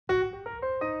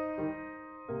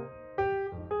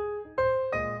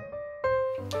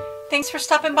Thanks for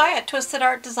stopping by at Twisted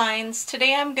Art Designs.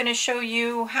 Today I'm going to show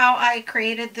you how I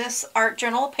created this art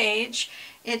journal page.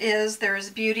 There's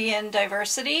beauty and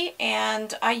diversity,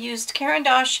 and I used Caran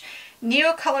d'Ache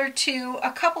Neocolor II,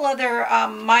 a couple other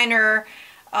minor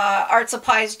art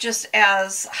supplies just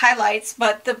as highlights,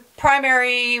 but the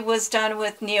primary was done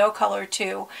with Neocolor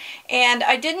II. And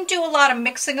I didn't do a lot of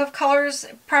mixing of colors,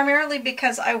 primarily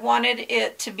because I wanted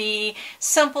it to be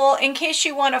simple in case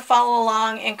you want to follow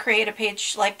along and create a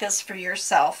page like this for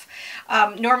yourself.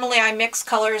 Normally I mix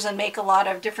colors and make a lot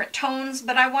of different tones,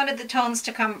 but I wanted the tones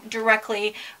to come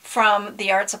directly from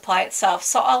the art supply itself.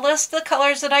 So I'll list the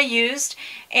colors that I used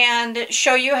and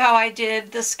show you how I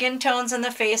did the skin tones and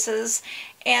the faces,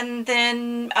 and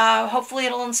then hopefully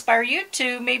it'll inspire you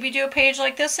to maybe do a page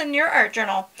like this in your art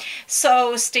journal.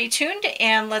 So stay tuned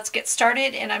and let's get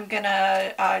started, and I'm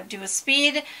gonna do a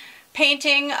speed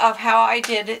painting of how I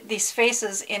did these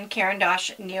faces in Caran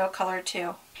d'Ache Neocolor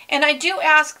II. And I do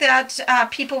ask that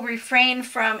people refrain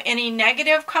from any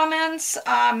negative comments.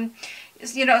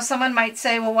 You know, someone might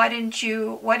say, well, why didn't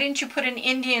you put an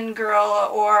Indian girl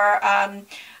or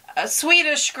a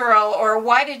Swedish girl, or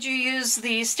why did you use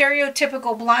the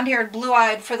stereotypical blonde-haired,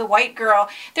 blue-eyed for the white girl?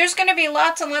 There's going to be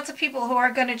lots and lots of people who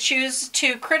are going to choose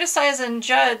to criticize and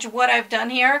judge what I've done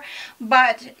here,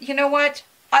 but you know what?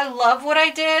 I love what I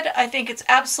did. I think it's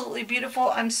absolutely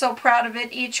beautiful. I'm so proud of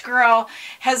it. Each girl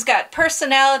has got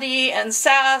personality and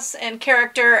sass and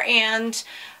character, and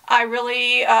I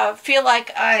really feel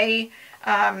like I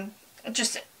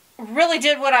just really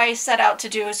did what I set out to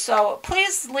do. So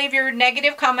please leave your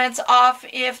negative comments off.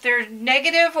 If they're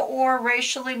negative or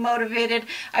racially motivated,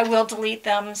 I will delete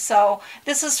them. So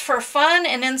this is for fun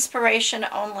and inspiration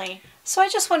only. So I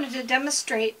just wanted to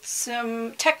demonstrate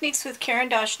some techniques with Caran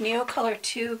d'Ache Neocolor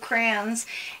II crayons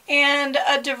and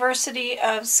a diversity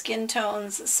of skin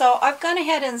tones. So I've gone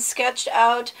ahead and sketched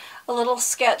out a little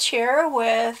sketch here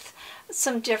with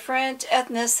some different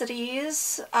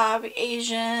ethnicities,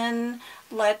 Asian,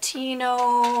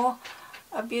 Latino,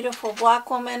 a beautiful black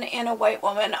woman, and a white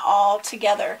woman all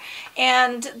together.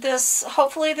 And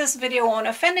hopefully this video won't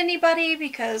offend anybody,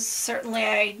 because certainly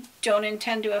I don't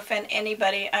intend to offend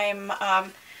anybody.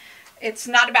 It's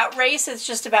not about race, it's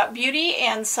just about beauty.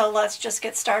 And so let's just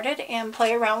get started and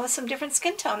play around with some different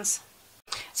skin tones.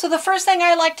 So the first thing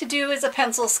I like to do is a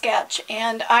pencil sketch,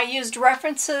 and I used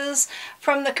references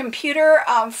from the computer,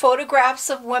 photographs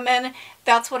of women.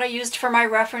 That's what I used for my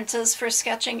references for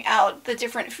sketching out the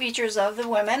different features of the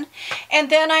women. And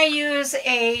then I use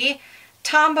a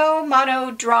Tombow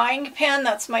Mono drawing pen.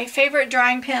 That's my favorite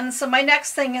drawing pen. So my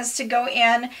next thing is to go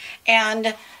in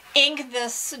and ink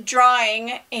this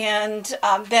drawing, and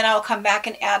then I'll come back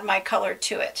and add my color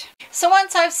to it. So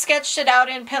once I've sketched it out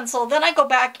in pencil, then I go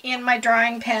back in my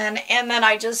drawing pen and then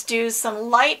I just do some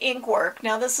light ink work.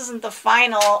 Now this isn't the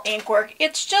final ink work,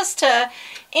 it's just to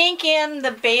ink in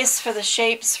the base for the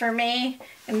shapes for me,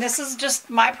 and this is just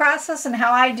my process and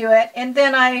how I do it. And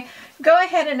then I go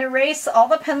ahead and erase all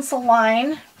the pencil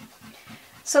line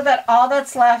so that all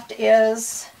that's left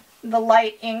is the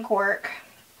light ink work.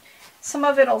 Some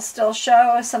of it will still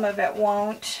show, some of it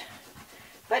won't,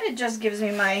 but it just gives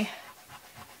me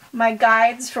my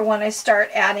guides for when I start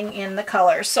adding in the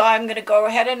color. So I'm going to go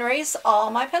ahead and erase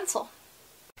all my pencil.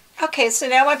 Okay, so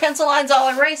now my pencil line's all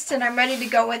erased and I'm ready to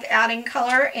go with adding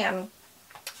color, and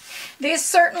these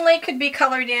certainly could be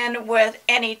colored in with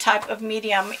any type of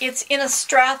medium. It's in a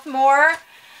Strathmore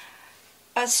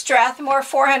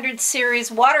 400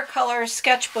 series watercolor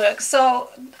sketchbook, so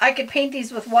I could paint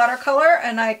these with watercolor,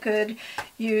 and I could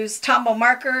use Tombow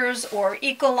markers or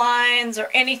Ecolines or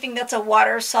anything that's a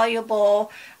water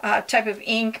soluble type of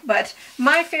ink, but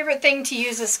my favorite thing to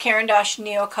use is Caran d'Ache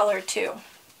Neocolor II.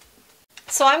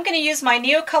 So I'm going to use my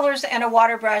Neocolors and a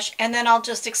water brush, and then I'll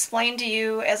just explain to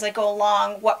you as I go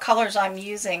along what colors I'm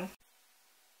using.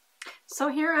 So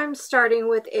here I'm starting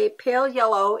with a pale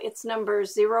yellow, it's number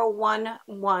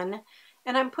 011,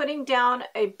 and I'm putting down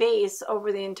a base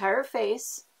over the entire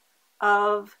face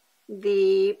of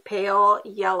the pale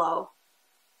yellow.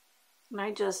 And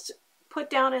I just put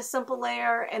down a simple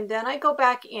layer, and then I go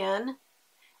back in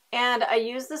and I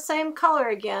use the same color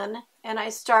again, and I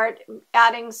start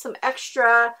adding some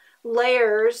extra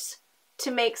layers to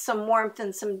make some warmth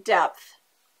and some depth.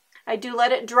 I do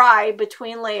let it dry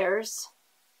between layers.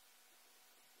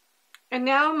 And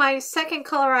now my second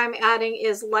color I'm adding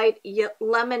is light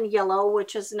lemon yellow,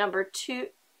 which is number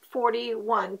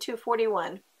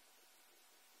 241.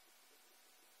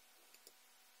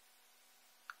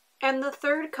 And the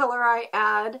third color I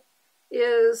add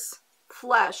is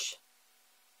flesh.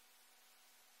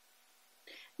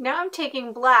 Now I'm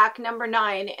taking black, number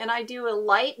 9, and I do a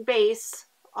light base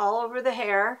all over the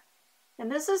hair.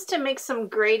 And this is to make some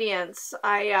gradients.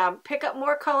 I pick up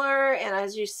more color, and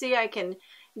as you see, I can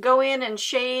go in and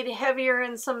shade heavier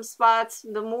in some spots.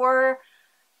 The more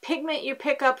pigment you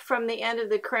pick up from the end of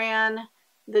the crayon,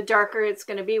 the darker it's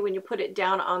going to be when you put it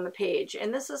down on the page.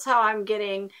 And this is how I'm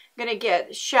going to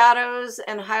get shadows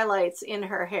and highlights in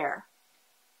her hair.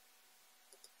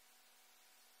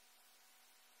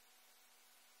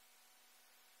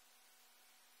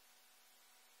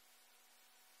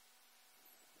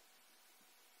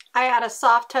 I add a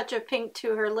soft touch of pink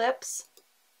to her lips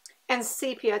and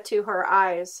sepia to her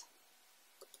eyes.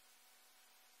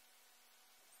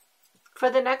 For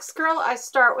the next girl, I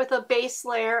start with a base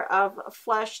layer of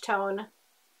flesh tone.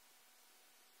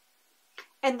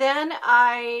 And then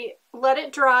I let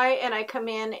it dry and I come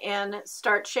in and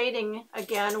start shading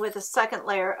again with a second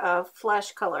layer of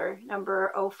flesh color,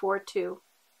 number 042.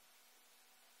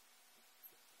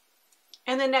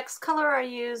 And the next color I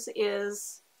use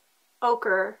is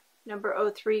ochre, number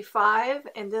 035,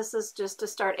 and this is just to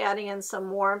start adding in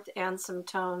some warmth and some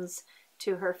tones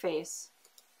to her face.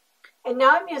 And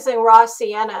now I'm using raw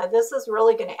sienna. This is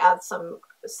really going to add some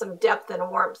depth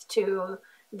and warmth to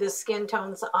the skin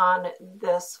tones on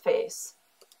this face.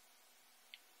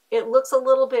 It looks a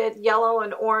little bit yellow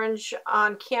and orange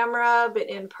on camera, but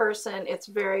in person it's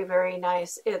very, very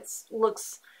nice. It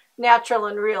looks natural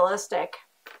and realistic.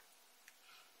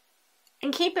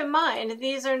 And keep in mind,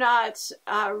 these are not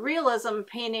realism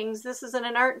paintings. This is in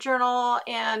an art journal,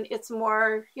 and it's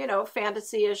more, you know,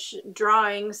 fantasy-ish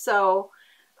drawing. So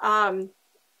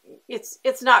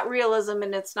it's not realism,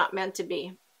 and it's not meant to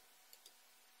be.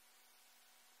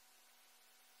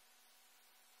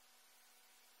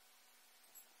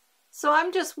 So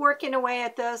I'm just working away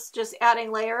at this, just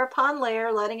adding layer upon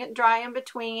layer, letting it dry in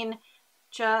between,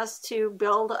 just to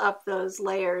build up those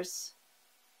layers.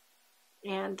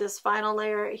 And this final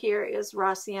layer here is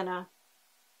raw sienna.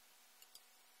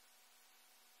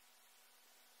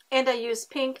 And I use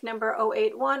pink, number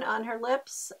 081, on her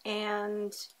lips,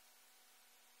 and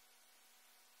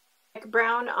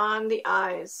brown on the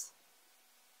eyes.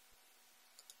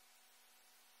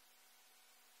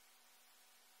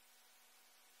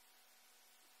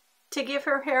 To give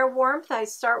her hair warmth, I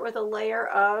start with a layer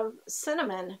of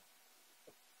cinnamon.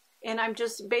 And I'm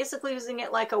just basically using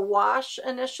it like a wash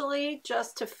initially,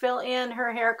 just to fill in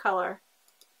her hair color.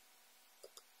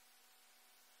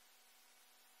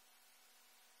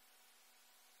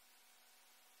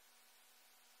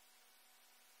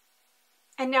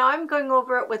 And now I'm going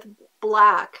over it with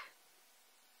black,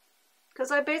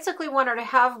 because I basically want her to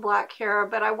have black hair,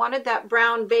 but I wanted that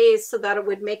brown base so that it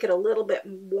would make it a little bit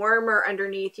warmer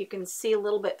underneath. You can see a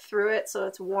little bit through it, so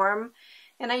it's warm.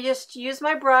 And I just use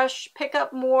my brush, pick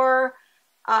up more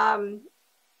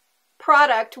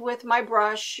product with my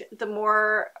brush. The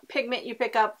more pigment you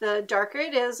pick up, the darker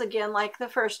it is, again, like the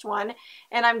first one.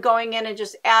 And I'm going in and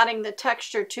just adding the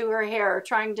texture to her hair,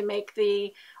 trying to make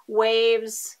the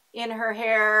waves in her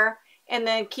hair, and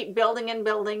then keep building and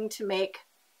building to make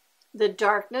the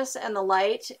darkness and the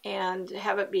light, and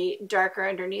have it be darker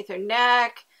underneath her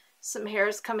neck, some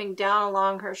hairs coming down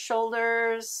along her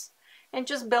shoulders. And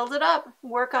just build it up,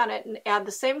 work on it, and add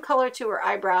the same color to her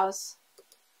eyebrows.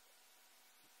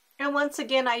 And once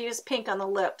again, I use pink on the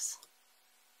lips.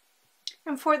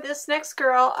 And for this next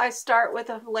girl, I start with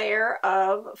a layer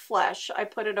of flesh. I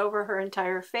put it over her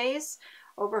entire face,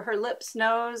 over her lips,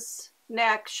 nose,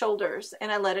 neck, shoulders,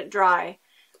 and I let it dry.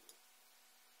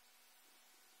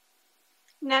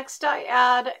 Next, I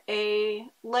add a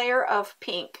layer of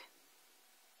pink.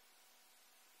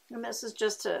 And this is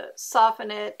just to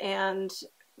soften it and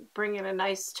bring in a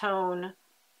nice tone.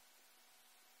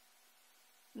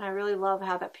 And I really love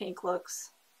how that pink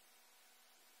looks.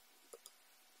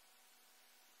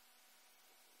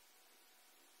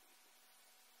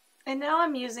 And now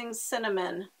I'm using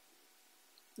cinnamon.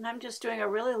 And I'm just doing a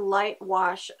really light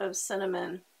wash of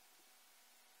cinnamon.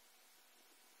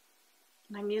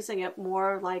 And I'm using it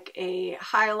more like a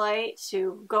highlight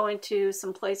to go into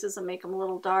some places and make them a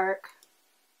little dark.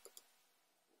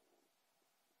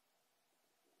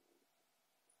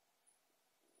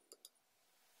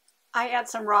 I add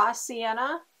some raw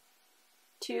sienna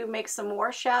to make some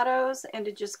more shadows and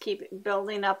to just keep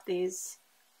building up these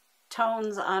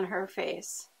tones on her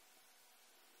face.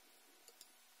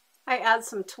 I add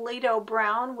some Toledo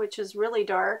brown, which is really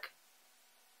dark,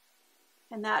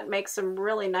 and that makes some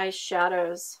really nice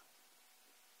shadows.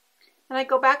 And I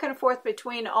go back and forth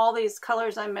between all these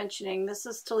colors I'm mentioning. This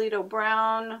is Toledo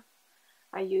brown.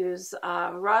 I use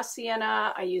raw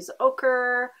sienna. I use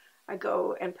ochre. I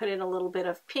go and put in a little bit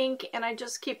of pink, and I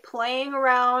just keep playing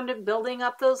around, building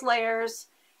up those layers,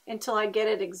 until I get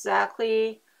it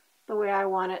exactly the way I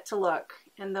want it to look.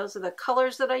 And those are the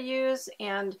colors that I use,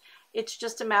 and it's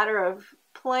just a matter of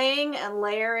playing and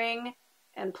layering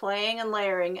and playing and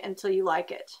layering until you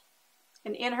like it.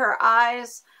 And in her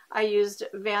eyes, I used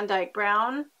Van Dyke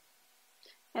Brown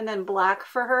and then black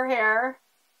for her hair.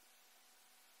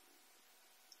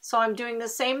 So I'm doing the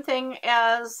same thing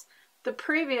as the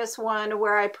previous one,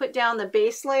 where I put down the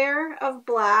base layer of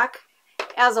black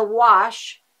as a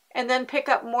wash and then pick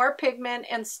up more pigment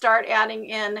and start adding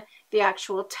in the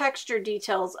actual texture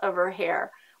details of her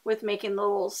hair with making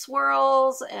little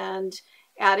swirls and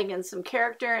adding in some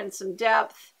character and some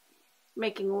depth,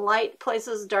 making light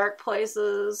places, dark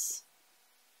places,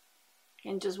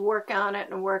 and just work on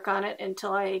it and work on it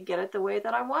until I get it the way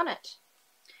that I want it.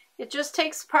 It just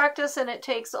takes practice and it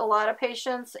takes a lot of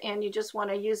patience, and you just want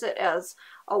to use it as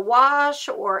a wash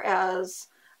or as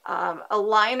a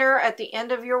liner at the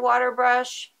end of your water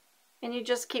brush, and you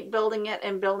just keep building it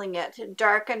and building it.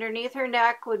 Dark underneath her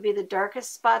neck would be the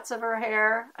darkest spots of her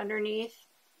hair underneath,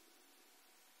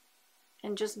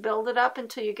 and just build it up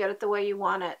until you get it the way you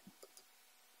want it.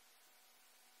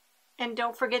 And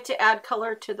don't forget to add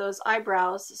color to those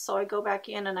eyebrows. So I go back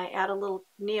in and I add a little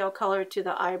Neocolor to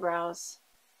the eyebrows.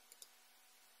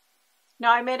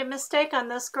 Now I made a mistake on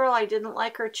this girl. I didn't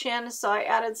like her chin, so I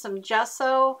added some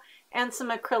gesso and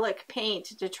some acrylic paint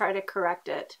to try to correct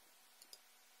it.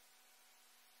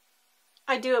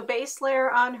 I do a base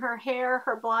layer on her hair,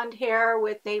 her blonde hair,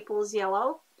 with Naples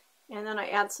yellow, and then I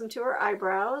add some to her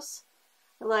eyebrows.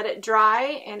 I let it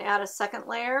dry and add a second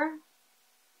layer,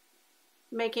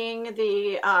 making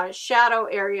the shadow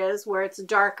areas where it's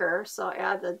darker. So I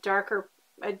add a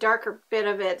darker bit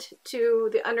of it to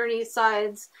the underneath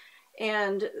sides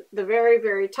and the very,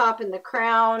 very top in the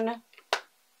crown.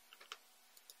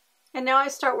 And now I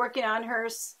start working on her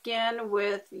skin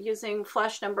with using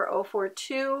Flesh number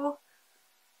 042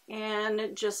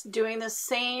 and just doing the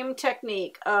same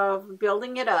technique of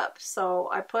building it up. So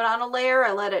I put on a layer,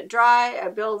 I let it dry, I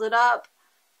build it up,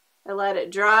 I let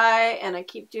it dry, and I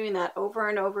keep doing that over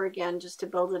and over again just to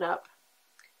build it up.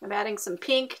 I'm adding some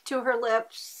pink to her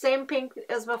lips, same pink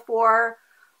as before,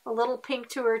 a little pink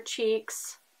to her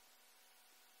cheeks.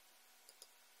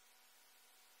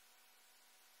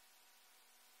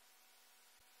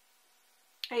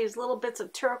 I use little bits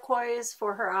of turquoise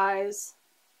for her eyes.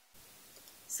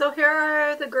 So here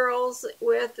are the girls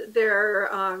with their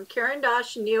Caran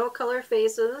d'Ache Neocolor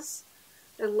faces.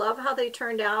 I love how they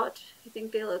turned out. I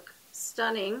think they look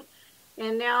stunning.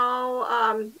 And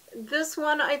now this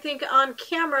one, I think on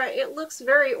camera it looks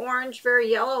very orange,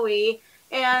 very yellowy,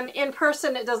 and in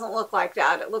person it doesn't look like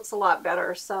that. It looks a lot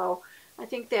better. So I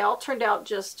think they all turned out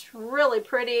just really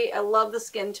pretty. I love the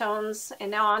skin tones.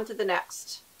 And now on to the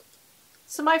next.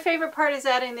 So my favorite part is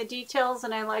adding the details,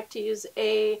 and I like to use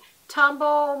a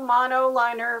Tombow Mono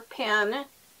Liner pen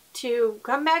to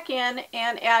come back in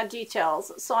and add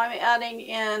details. So I'm adding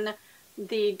in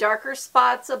the darker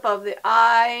spots above the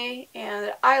eye and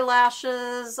the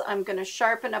eyelashes. I'm going to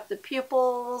sharpen up the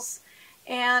pupils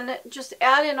and just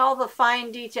add in all the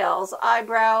fine details,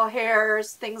 eyebrow,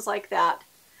 hairs, things like that.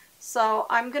 So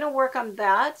I'm going to work on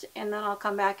that, and then I'll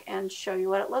come back and show you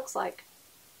what it looks like.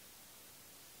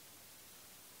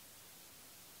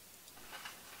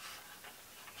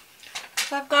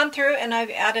 So I've gone through and I've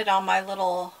added all my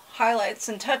little highlights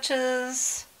and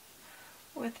touches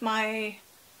with my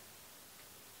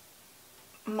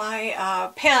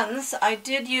pens. I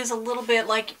did use a little bit,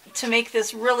 like to make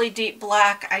this really deep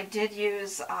black, I did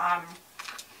use a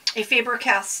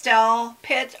Faber-Castell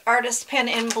Pitt artist pen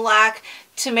in black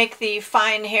to make the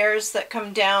fine hairs that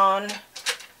come down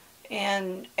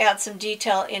and add some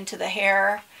detail into the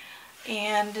hair.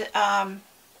 And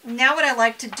now what I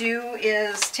like to do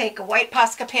is take a white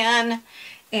Posca pen,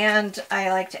 and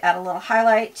I like to add a little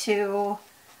highlight to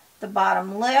the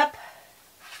bottom lip.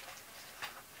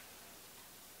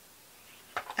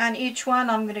 On each one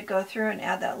I'm going to go through and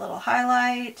add that little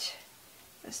highlight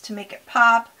just to make it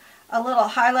pop. A little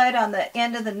highlight on the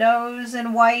end of the nose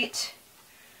in white.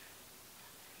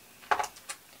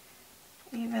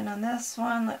 Even on this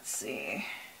one, let's see.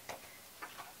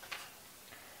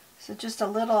 So just a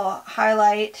little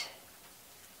highlight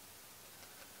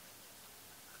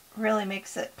really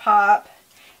makes it pop.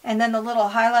 And then the little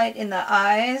highlight in the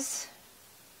eyes.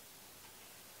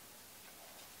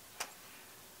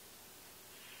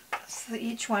 So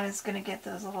each one is going to get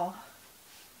those little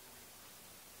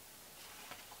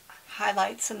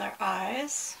highlights in their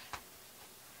eyes.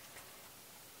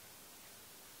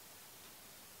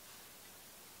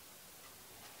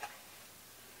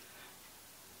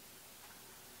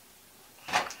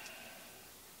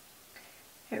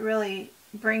 It really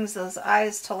brings those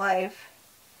eyes to life.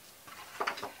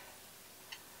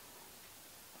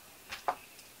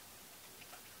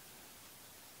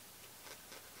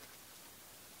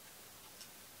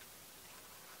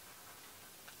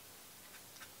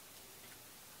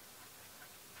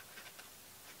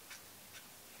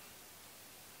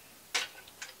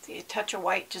 See, a touch of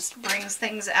white just brings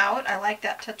things out. I like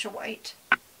that touch of white.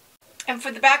 And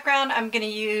for the background, I'm going to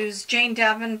use Jane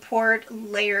Davenport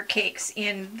layer cakes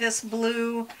in this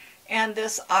blue and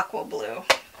this aqua blue.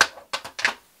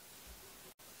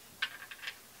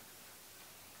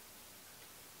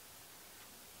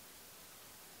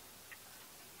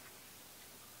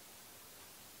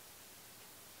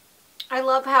 I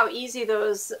love how easy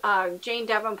those Jane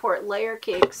Davenport layer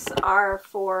cakes are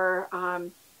for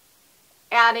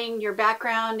adding your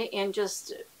background and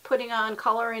just putting on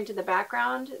color into the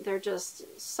background. They're just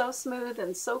so smooth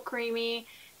and so creamy,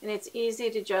 and it's easy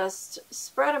to just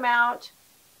spread them out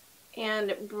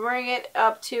and bring it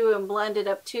up to and blend it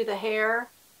up to the hair,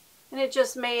 and it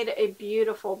just made a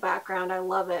beautiful background. I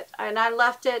love it. And I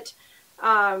left it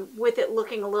with it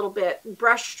looking a little bit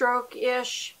brush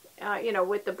stroke-ish, you know,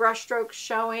 with the brush strokes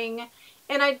showing.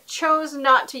 And I chose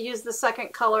not to use the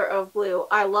second color of blue.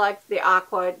 I liked the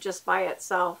aqua just by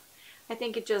itself. I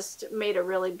think it just made a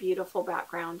really beautiful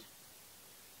background.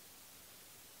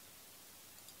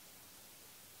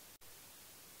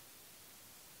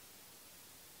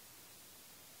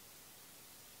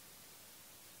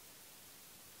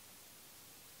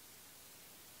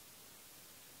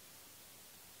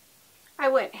 I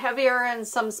went heavier in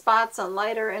some spots and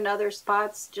lighter in other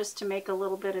spots just to make a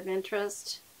little bit of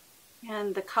interest.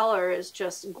 And the color is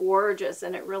just gorgeous,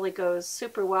 and it really goes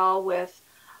super well with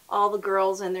all the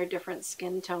girls and their different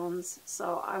skin tones.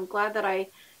 So I'm glad that I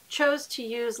chose to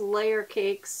use layer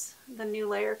cakes, the new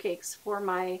layer cakes, for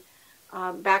my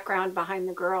background behind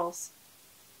the girls.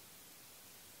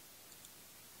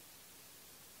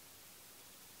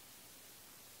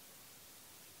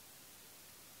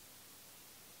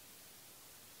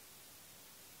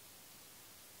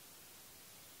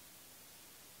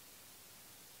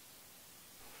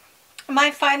 My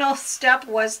final step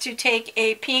was to take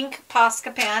a pink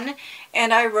Posca pen,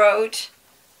 and I wrote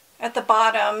at the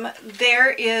bottom, "There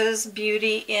is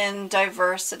beauty in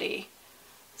diversity."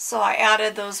 So I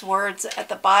added those words at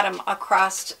the bottom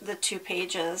across the 2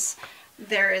 pages.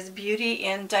 There is beauty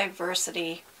in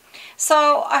diversity.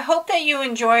 So I hope that you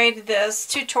enjoyed this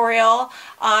tutorial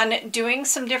on doing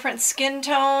some different skin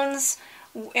tones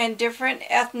and different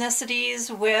ethnicities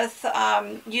with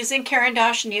using Caran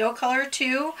d'Ache Neocolor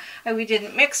II. We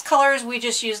didn't mix colors, we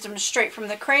just used them straight from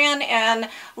the crayon, and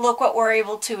look what we're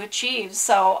able to achieve.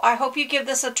 So I hope you give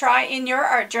this a try in your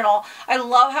art journal. I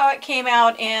love how it came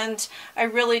out, and I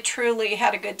really truly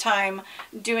had a good time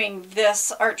doing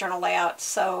this art journal layout.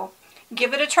 So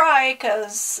give it a try,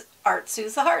 because art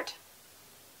soothes the heart.